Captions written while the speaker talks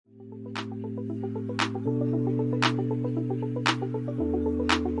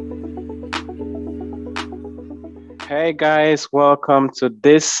Hey guys, welcome to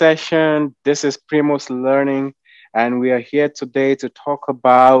this session. This is Primus Learning, and we are here today to talk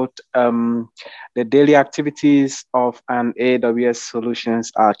about the daily activities of an AWS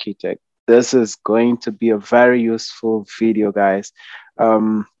Solutions Architect. This is going to be a very useful video, guys.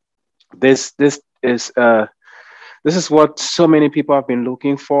 Um, this this is what so many people have been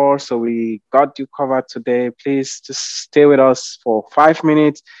looking for. So we got you covered today. Please just stay with us for 5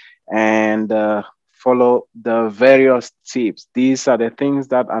 minutes and follow the various tips. These are the things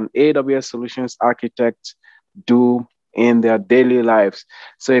that an AWS Solutions Architect do in their daily lives.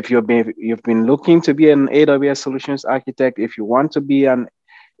 So if you've been looking to be an AWS Solutions Architect, if you want to be an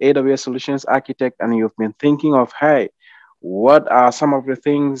AWS Solutions Architect, and you've been thinking of, hey, what are some of the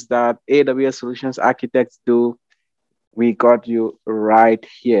things that AWS Solutions Architects do? We got you right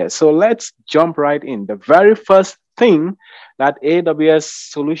here. So let's jump right in. The very first thing that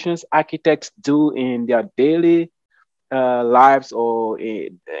AWS Solutions Architects do in their daily lives or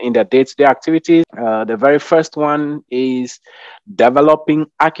in their day-to-day activities, the very first one is developing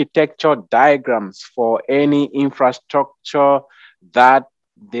architecture diagrams for any infrastructure that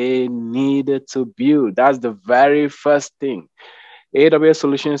they needed to build. That's the very first thing. AWS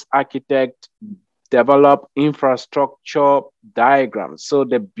Solutions Architect develop infrastructure diagrams. So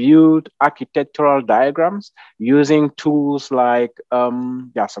they build architectural diagrams using tools like, there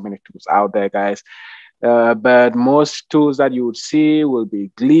are so many tools out there, guys. But most tools that you would see will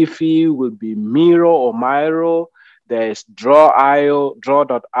be Glyphy, will be Miro or Miro. There's Draw.io,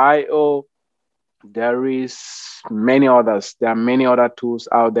 Draw.io. There is many others. There are many other tools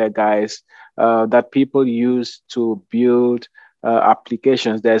out there, guys, that people use to build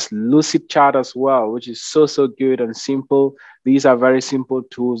applications. There's Lucidchart as well, which is so good and simple. These are very simple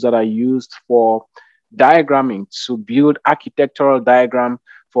tools that are used for diagramming, to build architectural diagram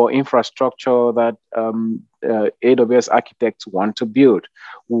for infrastructure that AWS architects want to build.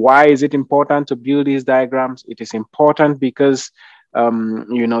 Why is it important to build these diagrams? It is important because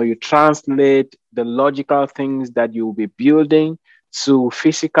you translate the logical things that you'll be building to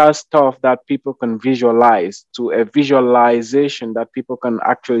physical stuff that people can visualize, to a visualization that people can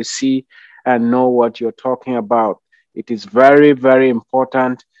actually see and know what you're talking about. It is very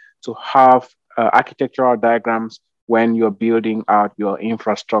important to have architectural diagrams when you're building out your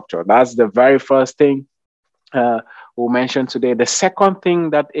infrastructure. That's the very first thing we'll mention today. The second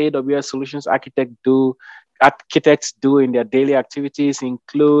thing that AWS Solutions architects do in their daily activities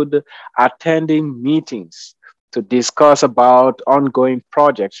include attending meetings to discuss about ongoing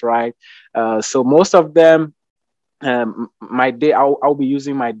projects, right? So most of them, my day, I'll be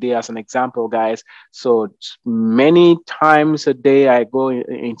using my day as an example, guys. So many times a day I go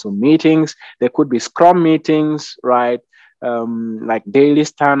into meetings. There could be scrum meetings, right? Like daily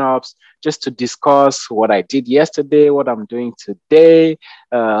stand-ups, just to discuss what I did yesterday, what I'm doing today,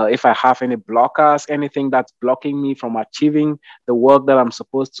 if I have any blockers, anything that's blocking me from achieving the work that I'm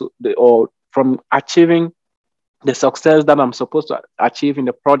supposed to, or from achieving the success that I'm supposed to achieve in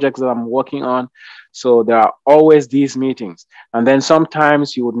the projects that I'm working on. So there are always these meetings. And then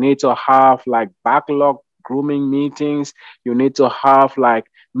sometimes you would need to have like backlog grooming meetings. You need to have like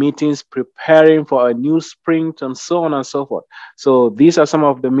meetings preparing for a new sprint and so on and so forth. So these are some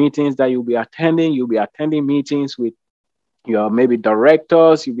of the meetings that you'll be attending. You'll be attending meetings with your maybe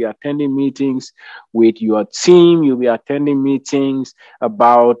directors, you'll be attending meetings with your team, you'll be attending meetings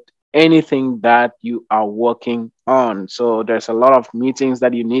about anything that you are working on. So there's a lot of meetings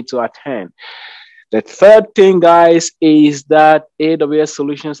that you need to attend. The third thing, guys, is that AWS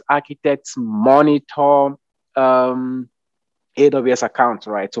Solutions Architects monitor AWS accounts,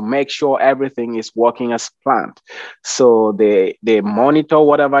 right? To make sure everything is working as planned. So they monitor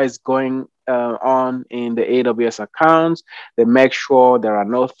whatever is going on in the AWS accounts. They make sure there are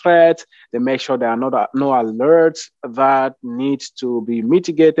no threats. They make sure there are no alerts that need to be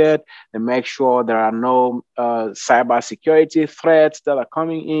mitigated. They make sure there are no cybersecurity threats that are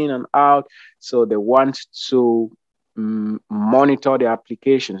coming in and out. So they want to monitor the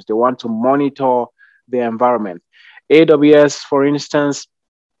applications. They want to monitor the environment. AWS, for instance,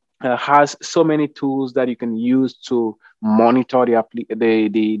 has so many tools that you can use to monitor the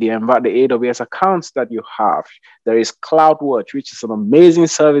AWS accounts that you have. There is CloudWatch, which is an amazing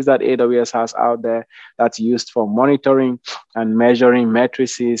service that AWS has out there that's used for monitoring and measuring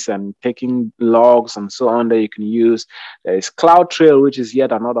matrices and taking logs and so on that you can use. There is CloudTrail, which is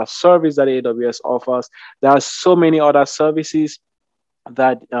yet another service that AWS offers. There are so many other services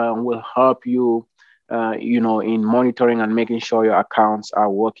that will help you in monitoring and making sure your accounts are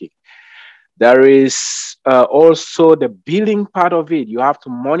working. There is also the billing part of it. You have to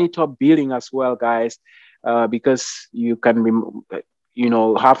monitor billing as well, guys. because you can be,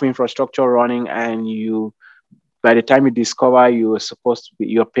 have infrastructure running, and you, by the time you discover you're supposed to be,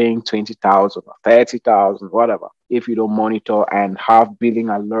 you're paying 20,000 or 30,000, whatever, if you don't monitor and have billing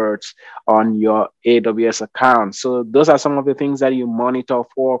alerts on your AWS account. So those are some of the things that you monitor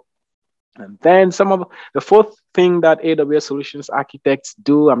for. And then some of the fourth thing that AWS Solutions Architects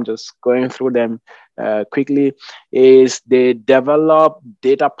do, I'm just going through them quickly, is they develop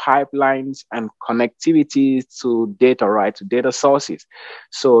data pipelines and connectivity to data, right, to data sources.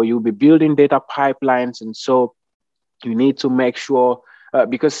 So you'll be building data pipelines, and so you need to make sure,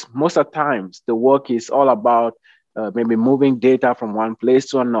 because most of the times the work is all about maybe moving data from one place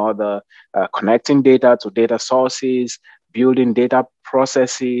to another, connecting data to data sources, building data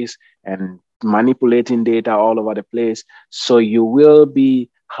processes, and manipulating data all over the place. So you will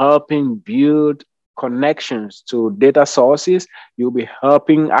be helping build connections to data sources. You'll be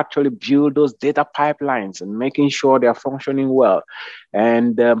helping actually build those data pipelines and making sure they're functioning well,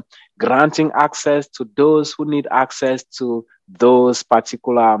 and granting access to those who need access to those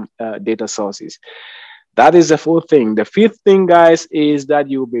particular data sources. That is the fourth thing. The fifth thing, guys, is that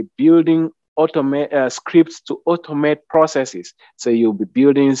you'll be building scripts to automate processes. So you'll be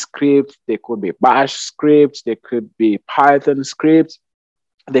building scripts. They could be Bash scripts. They could be Python scripts.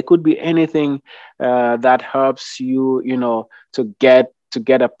 They could be anything that helps you, to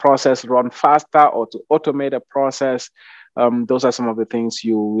get a process run faster or to automate a process. Those are some of the things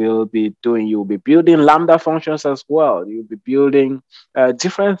you will be doing. You'll be building Lambda functions as well. You'll be building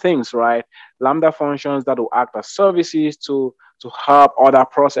different things, right? Lambda functions that will act as services to help other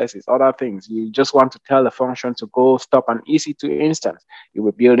processes, other things. You just want to tell the function to go stop an EC2 instance.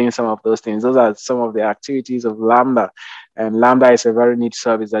 You'll be building some of those things. Those are some of the activities of Lambda. And Lambda is a very neat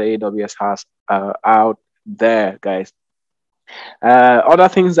service that AWS has out there, guys. Other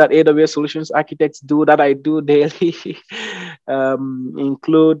things that AWS Solutions Architects do that I do daily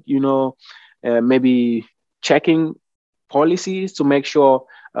include, maybe checking policies to make sure,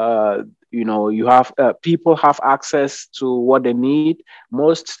 you have people have access to what they need.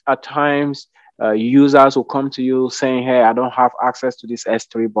 Most at times, users will come to you saying, hey, I don't have access to this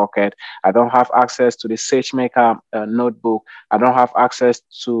S3 bucket. I don't have access to the SageMaker notebook. I don't have access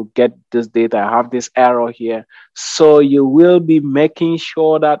to get this data. I have this error here. So you will be making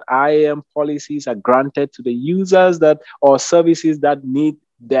sure that IAM policies are granted to the users that or services that need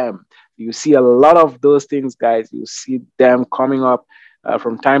them. You see a lot of those things, guys. You see them coming up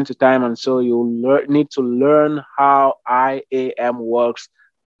from time to time. And so you need to learn how IAM works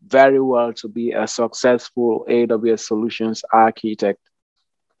very well to be a successful AWS Solutions Architect.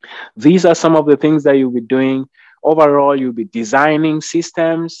 These are some of the things that you'll be doing. Overall, you'll be designing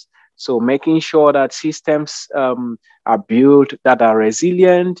systems. So making sure that systems are built that are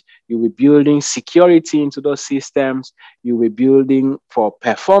resilient. You'll be building security into those systems. You'll be building for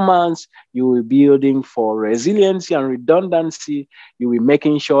performance. You'll be building for resiliency and redundancy. You'll be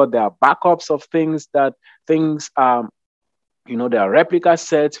making sure there are backups of things there are replica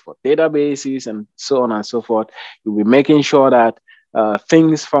sets for databases and so on and so forth. You'll be making sure that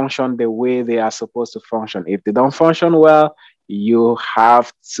things function the way they are supposed to function. If they don't function well, you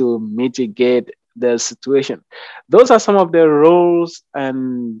have to mitigate the situation. Those are some of the roles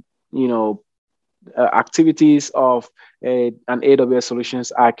and activities of an AWS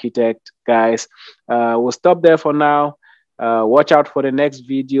Solutions Architect, guys. We'll stop there for now. Watch out for the next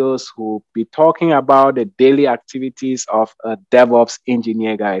videos. We'll be talking about the daily activities of a DevOps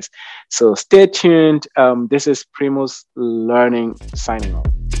engineer, guys. So stay tuned. This is Primus Learning signing off.